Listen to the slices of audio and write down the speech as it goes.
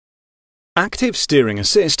Active steering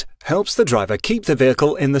assist helps the driver keep the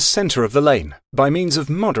vehicle in the center of the lane by means of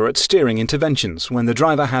moderate steering interventions when the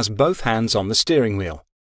driver has both hands on the steering wheel.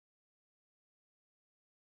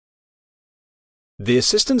 The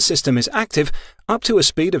assistance system is active up to a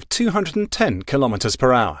speed of 210 km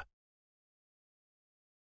per hour.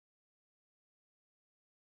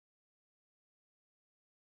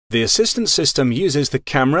 The assistance system uses the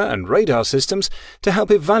camera and radar systems to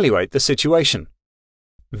help evaluate the situation.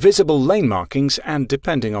 Visible lane markings and,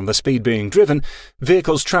 depending on the speed being driven,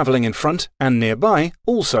 vehicles travelling in front and nearby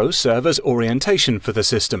also serve as orientation for the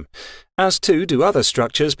system, as too do other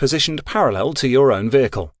structures positioned parallel to your own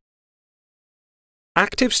vehicle.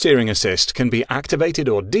 Active steering assist can be activated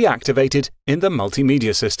or deactivated in the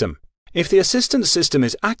multimedia system. If the assistance system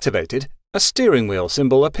is activated, a steering wheel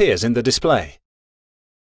symbol appears in the display.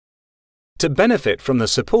 To benefit from the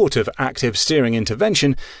support of active steering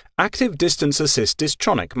intervention, Active Distance Assist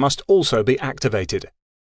Distronic must also be activated.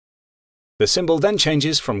 The symbol then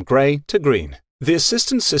changes from grey to green. The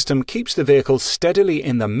assistance system keeps the vehicle steadily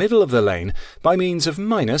in the middle of the lane by means of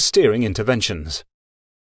minor steering interventions.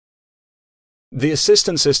 The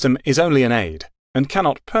assistance system is only an aid and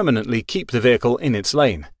cannot permanently keep the vehicle in its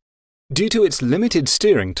lane. Due to its limited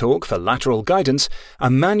steering torque for lateral guidance, a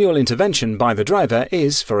manual intervention by the driver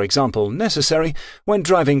is, for example, necessary when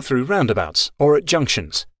driving through roundabouts or at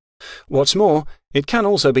junctions. What's more, it can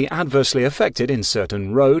also be adversely affected in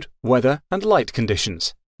certain road, weather and light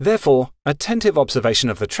conditions. Therefore, attentive observation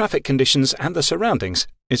of the traffic conditions and the surroundings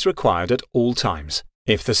is required at all times.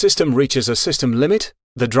 If the system reaches a system limit,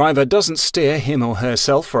 the driver doesn't steer him or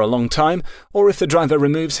herself for a long time, or if the driver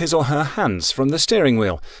removes his or her hands from the steering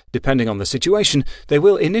wheel, depending on the situation, they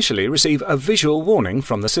will initially receive a visual warning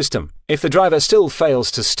from the system. If the driver still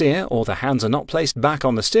fails to steer or the hands are not placed back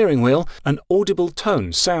on the steering wheel, an audible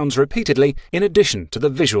tone sounds repeatedly in addition to the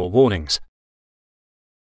visual warnings.